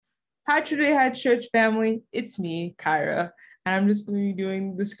Hi, Today High Church family. It's me, Kyra, and I'm just going to be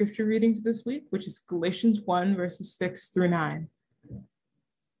doing the scripture reading for this week, which is Galatians 1, verses 6 through 9.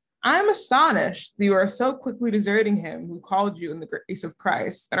 I am astonished that you are so quickly deserting him who called you in the grace of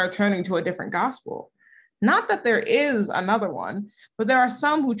Christ and are turning to a different gospel. Not that there is another one, but there are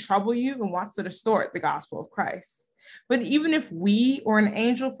some who trouble you and want to distort the gospel of Christ. But even if we or an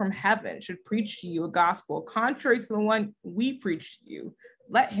angel from heaven should preach to you a gospel contrary to the one we preach to you,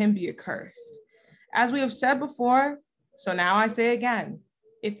 let him be accursed. As we have said before, so now I say again,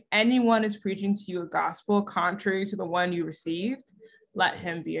 if anyone is preaching to you a gospel contrary to the one you received, let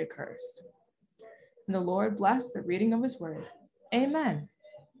him be accursed. And the Lord bless the reading of his word. Amen.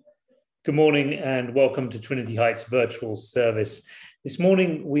 Good morning and welcome to Trinity Heights virtual service. This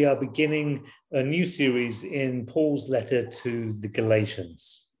morning we are beginning a new series in Paul's letter to the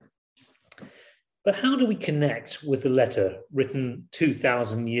Galatians. But how do we connect with the letter written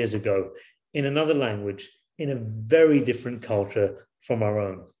 2,000 years ago in another language, in a very different culture from our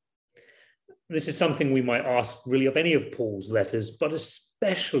own? This is something we might ask really of any of Paul's letters, but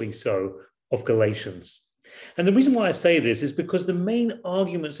especially so of Galatians. And the reason why I say this is because the main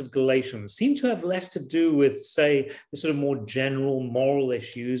arguments of Galatians seem to have less to do with, say, the sort of more general moral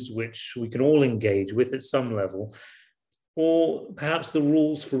issues which we can all engage with at some level, or perhaps the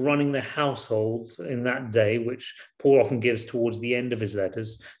rules for running the household in that day, which Paul often gives towards the end of his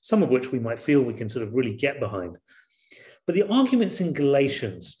letters, some of which we might feel we can sort of really get behind. But the arguments in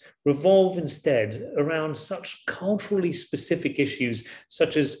Galatians revolve instead around such culturally specific issues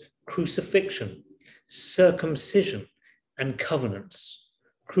such as crucifixion, circumcision, and covenants.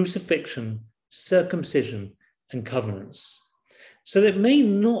 Crucifixion, circumcision, and covenants. So it may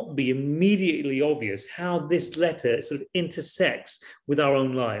not be immediately obvious how this letter sort of intersects with our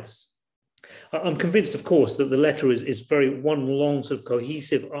own lives. I'm convinced, of course, that the letter is very one long sort of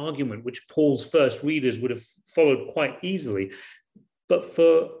cohesive argument, which Paul's first readers would have followed quite easily. But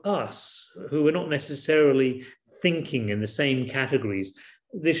for us, who are not necessarily thinking in the same categories,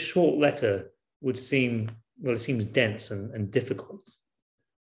 this short letter would seem, well, it seems dense and difficult.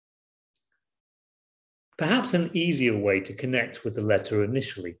 Perhaps an easier way to connect with the letter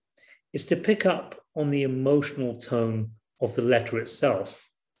initially is to pick up on the emotional tone of the letter itself.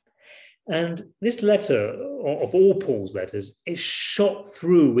 And this letter, of all Paul's letters, is shot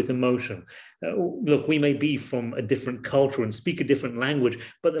through with emotion. Look, we may be from a different culture and speak a different language,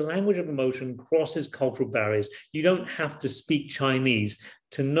 but the language of emotion crosses cultural barriers. You don't have to speak Chinese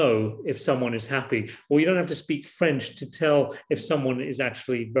to know if someone is happy, or you don't have to speak French to tell if someone is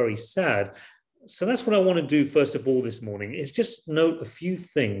actually very sad. So that's what I want to do first of all this morning, is just note a few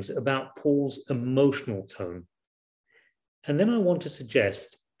things about Paul's emotional tone. And then I want to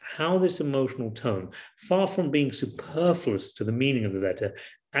suggest how this emotional tone, far from being superfluous to the meaning of the letter,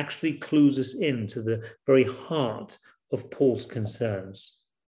 actually clues us into the very heart of Paul's concerns.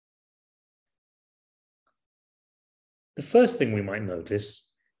 The first thing we might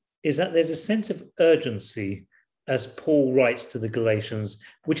notice is that there's a sense of urgency as Paul writes to the Galatians,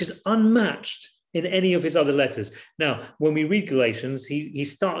 which is unmatched in any of his other letters. Now, when we read Galatians, he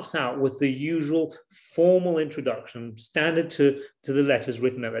starts out with the usual formal introduction, standard to the letters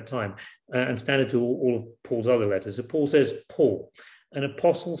written at that time, and standard to all of Paul's other letters. So Paul says, Paul, an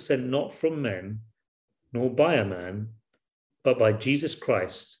apostle sent not from men, nor by a man, but by Jesus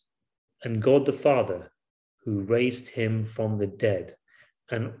Christ and God the Father, who raised him from the dead,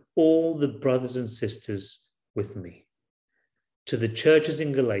 and all the brothers and sisters with me. To the churches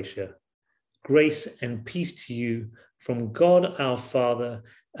in Galatia, grace and peace to you from God our Father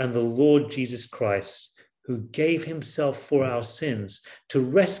and the Lord Jesus Christ, who gave himself for our sins to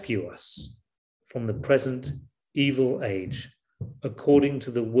rescue us from the present evil age, according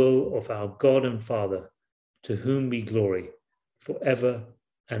to the will of our God and Father, to whom be glory forever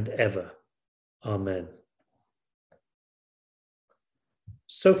and ever. Amen.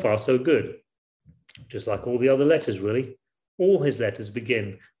 So far, so good. Just like all the other letters, really. All his letters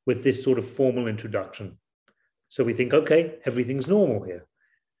begin with this sort of formal introduction. So we think, okay, everything's normal here.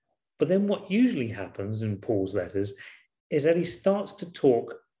 But then what usually happens in Paul's letters is that he starts to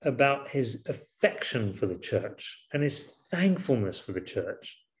talk about his affection for the church and his thankfulness for the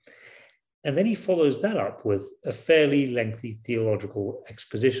church. And then he follows that up with a fairly lengthy theological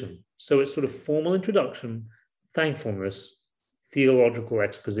exposition. So it's sort of formal introduction, thankfulness, theological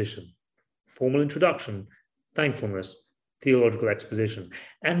exposition. Formal introduction, thankfulness, theological exposition.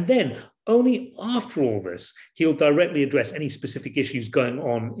 And then only after all this, he'll directly address any specific issues going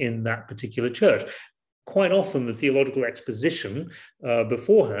on in that particular church. Quite often the theological exposition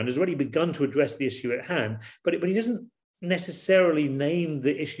beforehand has already begun to address the issue at hand, but he doesn't necessarily name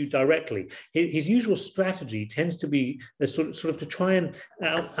the issue directly. His usual strategy tends to be sort of to try and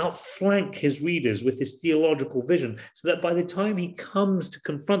outflank his readers with his theological vision, so that by the time he comes to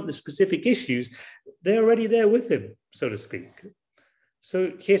confront the specific issues, they're already there with him, so to speak.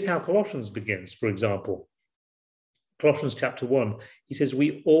 So here's how Colossians begins, for example. Colossians chapter 1, he says,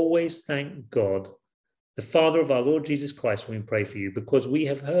 "We always thank God, the Father of our Lord Jesus Christ, when we pray for you, because we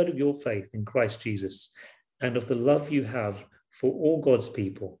have heard of your faith in Christ Jesus and of the love you have for all God's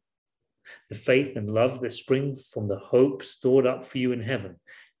people, the faith and love that spring from the hope stored up for you in heaven,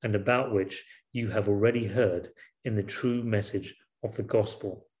 and about which you have already heard in the true message of the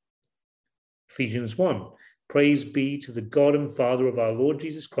gospel." Ephesians 1, "Praise be to the God and Father of our Lord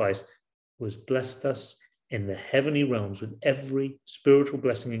Jesus Christ, who has blessed us in the heavenly realms with every spiritual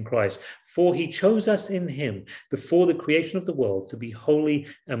blessing in Christ. For he chose us in him before the creation of the world to be holy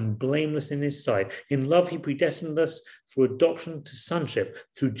and blameless in his sight. In love, he predestined us for adoption to sonship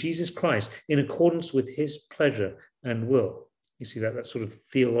through Jesus Christ in accordance with his pleasure and will." You see that sort of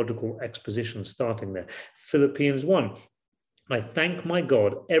theological exposition starting there. Philippians 1, "I thank my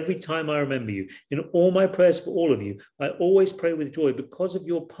God every time I remember you. In all my prayers for all of you, I always pray with joy because of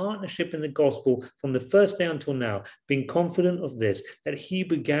your partnership in the gospel from the first day until now, being confident of this, that he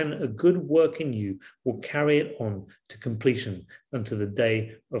began a good work in you will carry it on to completion unto the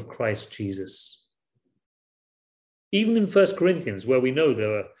day of Christ Jesus." Even in 1 Corinthians, where we know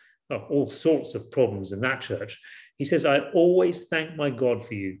there are all sorts of problems in that church, he says, "I always thank my God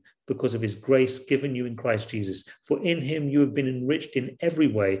for you because of his grace given you in Christ Jesus. For in him you have been enriched in every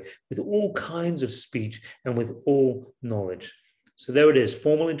way with all kinds of speech and with all knowledge." So there it is,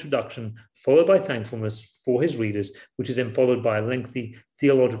 formal introduction, followed by thankfulness for his readers, which is then followed by a lengthy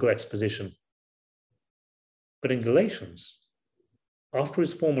theological exposition. But in Galatians, after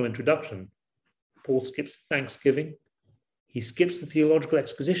his formal introduction, Paul skips thanksgiving, he skips the theological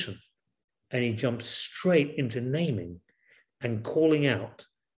exposition, and he jumps straight into naming and calling out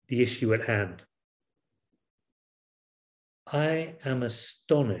the issue at hand. "I am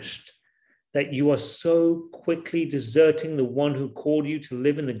astonished that you are so quickly deserting the one who called you to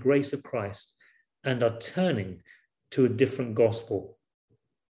live in the grace of Christ and are turning to a different gospel,"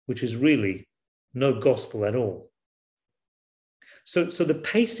 which is really no gospel at all. So the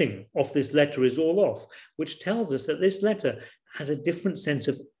pacing of this letter is all off, which tells us that this letter has a different sense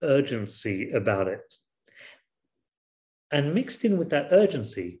of urgency about it. And mixed in with that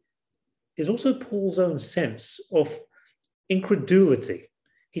urgency is also Paul's own sense of incredulity.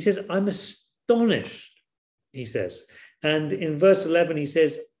 He says, "I'm astonished," he says. And in verse 11, he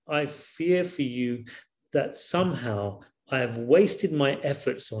says, "I fear for you that somehow I have wasted my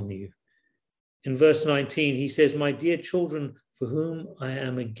efforts on you." In verse 19, he says, "My dear children, for whom I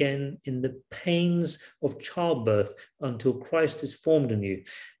am again in the pains of childbirth until Christ is formed in you."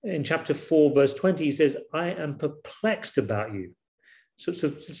 In chapter 4, verse 20, he says, "I am perplexed about you." So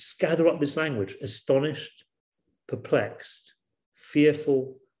just gather up this language: astonished, perplexed,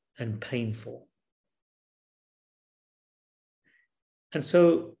 fearful, and painful. And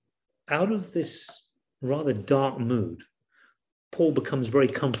so out of this rather dark mood, Paul becomes very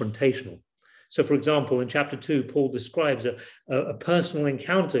confrontational. So, for example, in chapter 2, Paul describes a personal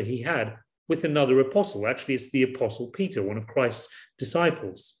encounter he had with another apostle. Actually, it's the apostle Peter, one of Christ's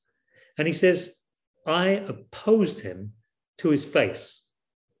disciples. And he says, "I opposed him to his face."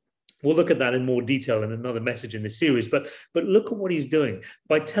 We'll look at that in more detail in another message in this series, but look at what he's doing.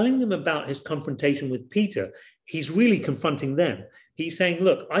 By telling them about his confrontation with Peter, he's really confronting them. He's saying,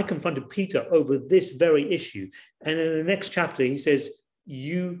 look, I confronted Peter over this very issue. And in the next chapter, he says,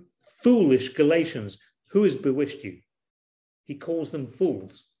 "You foolish Galatians, who has bewitched you?" He calls them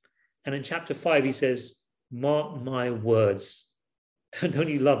fools. And in chapter 5, he says, "Mark my words." Don't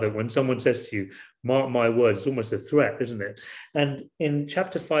you love it when someone says to you, "Mark my words"? It's almost a threat, isn't it? And in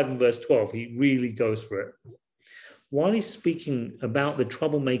chapter 5 and verse 12, he really goes for it. While he's speaking about the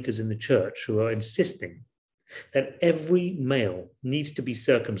troublemakers in the church who are insisting that every male needs to be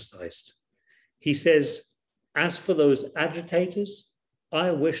circumcised, he says, "As for those agitators,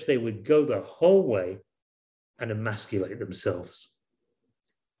 I wish they would go the whole way and emasculate themselves."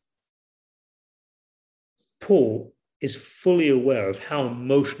 Paul is fully aware of how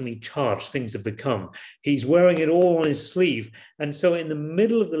emotionally charged things have become. He's wearing it all on his sleeve. And so in the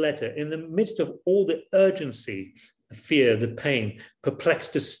middle of the letter, in the midst of all the urgency, the fear, the pain,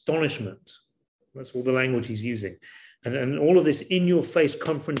 perplexed astonishment, that's all the language he's using, and all of this in-your-face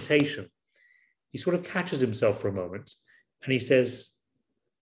confrontation, he sort of catches himself for a moment and he says,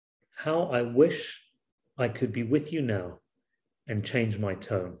 "How I wish I could be with you now and change my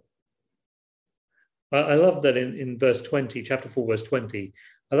tone." I love that in verse 20, chapter 4, verse 20,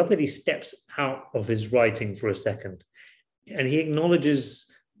 I love that he steps out of his writing for a second and he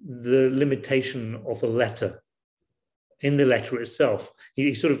acknowledges the limitation of a letter. In the letter itself,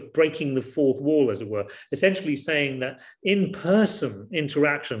 he's sort of breaking the fourth wall, as it were, essentially saying that in-person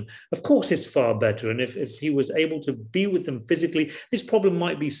interaction, of course, is far better. And if he was able to be with them physically, this problem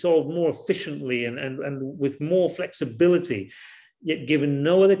might be solved more efficiently and with more flexibility. Yet given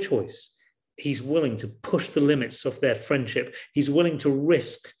no other choice, he's willing to push the limits of their friendship. He's willing to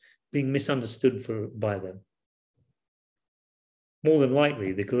risk being misunderstood by them. More than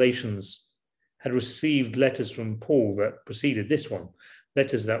likely, the Galatians had received letters from Paul that preceded this one,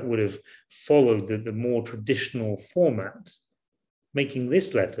 letters that would have followed the more traditional format, making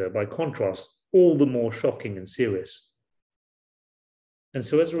this letter, by contrast, all the more shocking and serious. And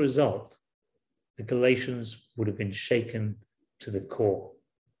so as a result, the Galatians would have been shaken to the core.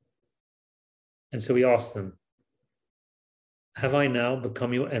 And so he asked them, "Have I now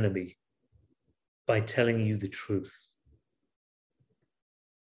become your enemy by telling you the truth?"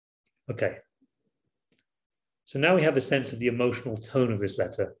 Okay. So now we have a sense of the emotional tone of this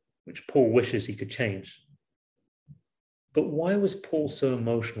letter, which Paul wishes he could change. But why was Paul so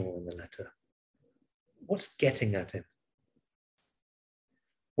emotional in the letter? What's getting at him?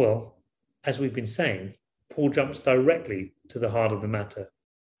 Well, as we've been saying, Paul jumps directly to the heart of the matter.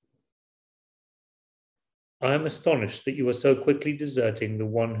 "I am astonished that you are so quickly deserting the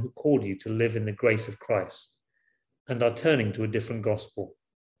one who called you to live in the grace of Christ and are turning to a different gospel,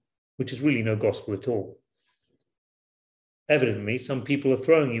 which is really no gospel at all. Evidently, some people are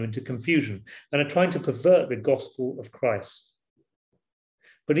throwing you into confusion and are trying to pervert the gospel of Christ.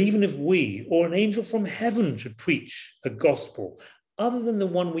 But even if we or an angel from heaven should preach a gospel other than the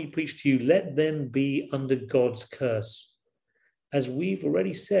one we preach to you, let them be under God's curse. As we've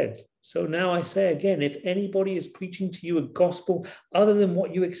already said, so now I say again, if anybody is preaching to you a gospel other than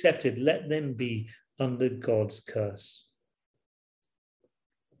what you accepted, let them be under God's curse."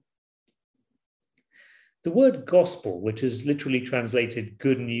 The word gospel, which is literally translated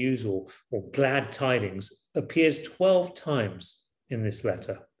good news or glad tidings, appears 12 times in this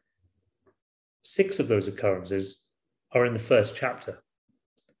letter. 6 of those occurrences are in the first chapter.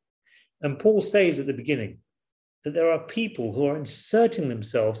 And Paul says at the beginning that there are people who are inserting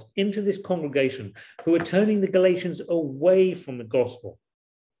themselves into this congregation who are turning the Galatians away from the gospel.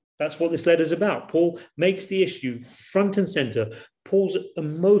 That's what this letter is about. Paul makes the issue front and center. Paul's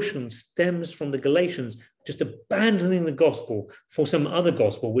emotion stems from the Galatians just abandoning the gospel for some other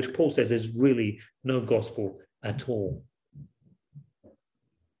gospel, which Paul says is really no gospel at all.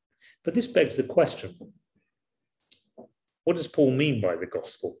 But this begs the question, what does Paul mean by the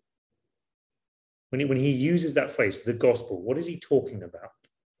gospel? When he uses that phrase, the gospel, what is he talking about?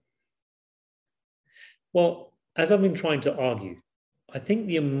 Well, as I've been trying to argue, I think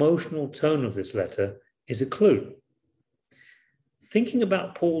the emotional tone of this letter is a clue. Thinking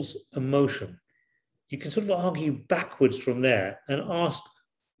about Paul's emotion, you can sort of argue backwards from there and ask,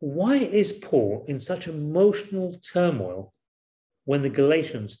 why is Paul in such emotional turmoil when the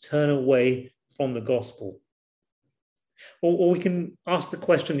Galatians turn away from the gospel? Or we can ask the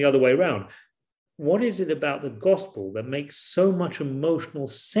question the other way around. What is it about the gospel that makes so much emotional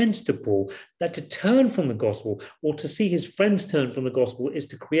sense to Paul that to turn from the gospel or to see his friends turn from the gospel is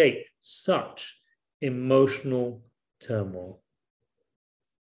to create such emotional turmoil?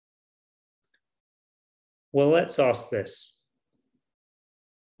 Well, let's ask this.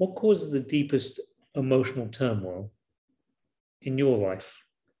 What causes the deepest emotional turmoil in your life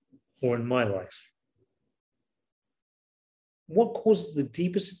or in my life? What causes the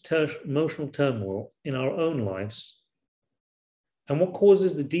deepest emotional turmoil in our own lives? And what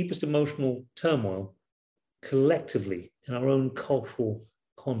causes the deepest emotional turmoil collectively in our own cultural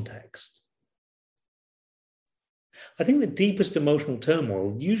context? I think the deepest emotional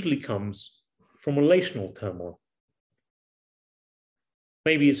turmoil usually comes from relational turmoil.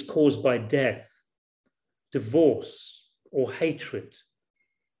 Maybe it's caused by death, divorce, or hatred,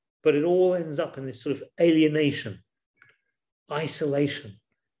 but it all ends up in this sort of alienation, isolation,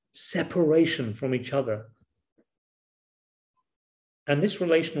 separation from each other. And this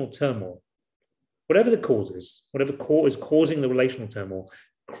relational turmoil, whatever the cause is, whatever is causing the relational turmoil,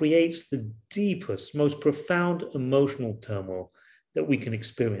 creates the deepest, most profound emotional turmoil that we can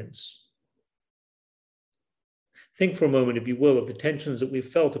experience. Think for a moment, if you will, of the tensions that we've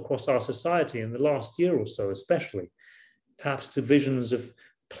felt across our society in the last year or so, especially. Perhaps divisions of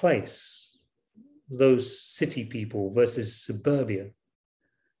place, those city people versus suburbia,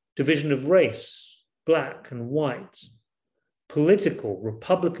 division of race, black and white, political,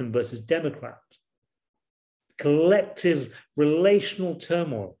 Republican versus Democrat, Collective relational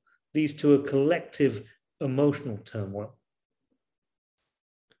turmoil leads to a collective emotional turmoil.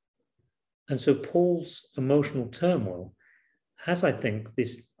 And so Paul's emotional turmoil has, I think,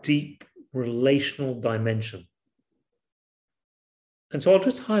 this deep relational dimension. And so I'll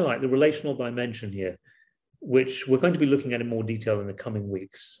just highlight the relational dimension here, which we're going to be looking at in more detail in the coming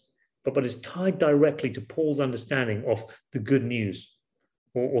weeks, but is tied directly to Paul's understanding of the good news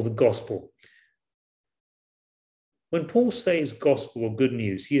or the gospel. When Paul says gospel or good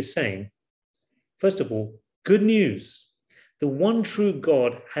news, he is saying, first of all, good news. The one true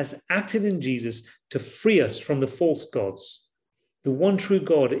God has acted in Jesus to free us from the false gods. The one true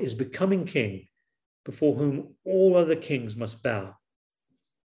God is becoming king, before whom all other kings must bow.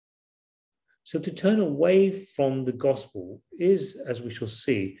 So to turn away from the gospel is, as we shall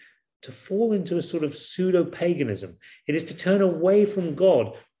see, to fall into a sort of pseudo-paganism. It is to turn away from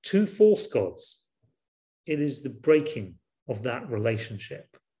God to false gods. It is the breaking of that relationship.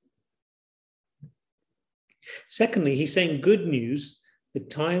 Secondly, he's saying good news, the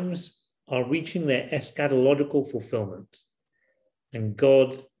times are reaching their eschatological fulfillment, and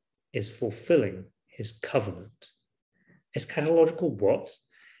God is fulfilling his covenant. Eschatological what?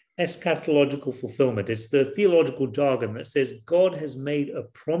 Eschatological fulfillment. It's the theological jargon that says God has made a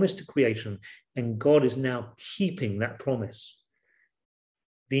promise to creation and God is now keeping that promise.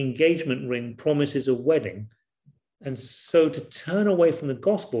 The engagement ring promises a wedding, and so to turn away from the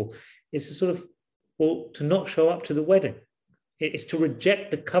gospel is to sort of, to not show up to the wedding. It's to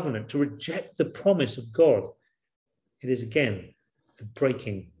reject the covenant, to reject the promise of God. It is, again, the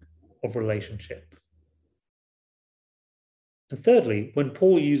breaking of relationship. And thirdly, when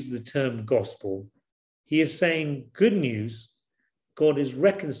Paul uses the term gospel, he is saying good news, God is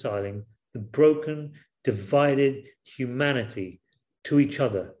reconciling the broken, divided humanity to each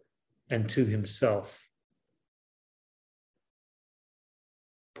other and to himself.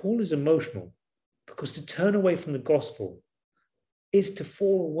 Paul is emotional because to turn away from the gospel is to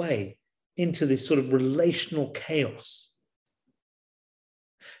fall away into this sort of relational chaos.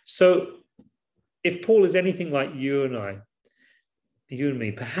 So if Paul is anything like you and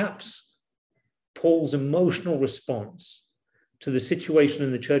me, perhaps Paul's emotional response to the situation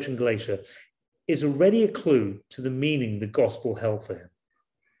in the church in Galatia is already a clue to the meaning the gospel held for him.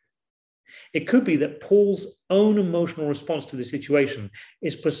 It could be that Paul's own emotional response to the situation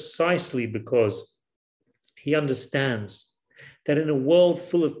is precisely because he understands that in a world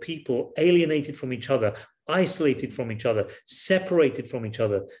full of people alienated from each other, isolated from each other, separated from each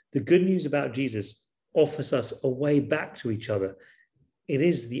other, the good news about Jesus offers us a way back to each other. It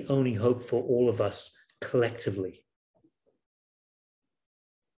is the only hope for all of us collectively.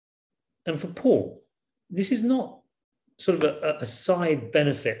 And for Paul, this is not sort of a side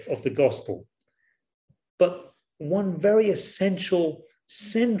benefit of the gospel, but one very essential,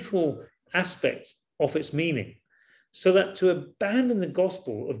 central aspect of its meaning, so that to abandon the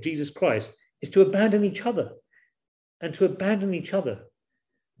gospel of Jesus Christ is to abandon each other, and to abandon each other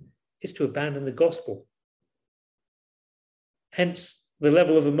is to abandon the gospel. Hence, the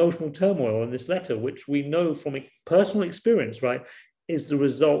level of emotional turmoil in this letter, which we know from personal experience, right, is the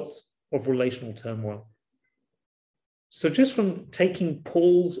result of relational turmoil. So just from taking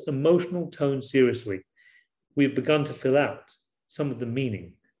Paul's emotional tone seriously, we've begun to fill out some of the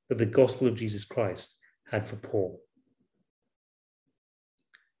meaning that the gospel of Jesus Christ had for Paul.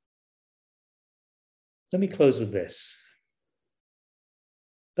 Let me close with this.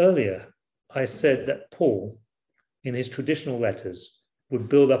 Earlier, I said that Paul, in his traditional letters, would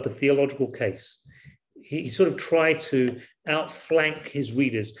build up a theological case. He sort of tried to outflank his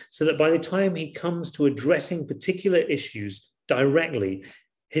readers so that by the time he comes to addressing particular issues directly,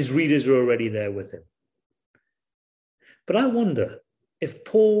 his readers are already there with him. But I wonder if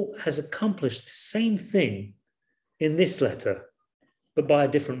Paul has accomplished the same thing in this letter, but by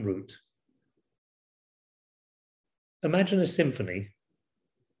a different route. Imagine a symphony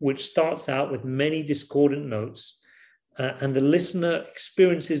which starts out with many discordant notes, and the listener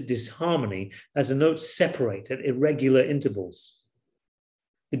experiences disharmony as the notes separate at irregular intervals.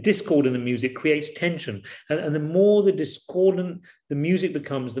 The discord in the music creates tension, and the more the discordant the music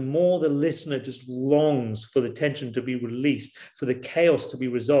becomes, the more the listener just longs for the tension to be released, for the chaos to be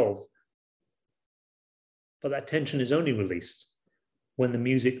resolved. But that tension is only released when the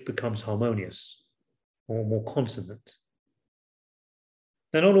music becomes harmonious or more consonant.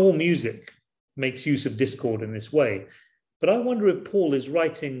 Now, not all music makes use of discord in this way, but I wonder if Paul is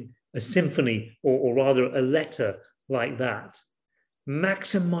writing a symphony, or rather a letter like that,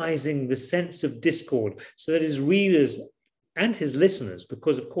 maximizing the sense of discord so that his readers and his listeners,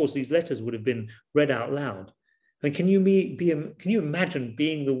 because of course these letters would have been read out loud, And can you imagine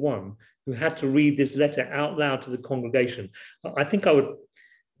being the one who had to read this letter out loud to the congregation? I think I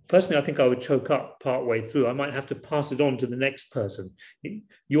would choke up partway through. I might have to pass it on to the next person.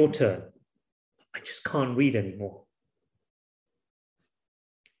 Your turn. I just can't read anymore.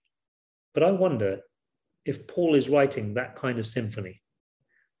 But I wonder if Paul is writing that kind of symphony,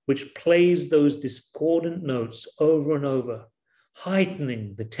 which plays those discordant notes over and over,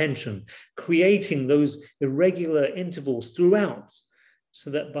 heightening the tension, creating those irregular intervals throughout, so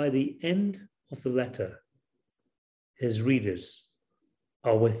that by the end of the letter, his readers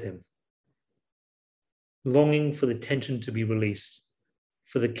are with him, longing for the tension to be released,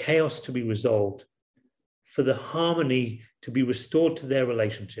 for the chaos to be resolved, for the harmony to be restored to their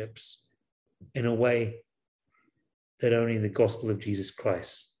relationships in a way that only the gospel of Jesus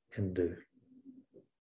Christ can do.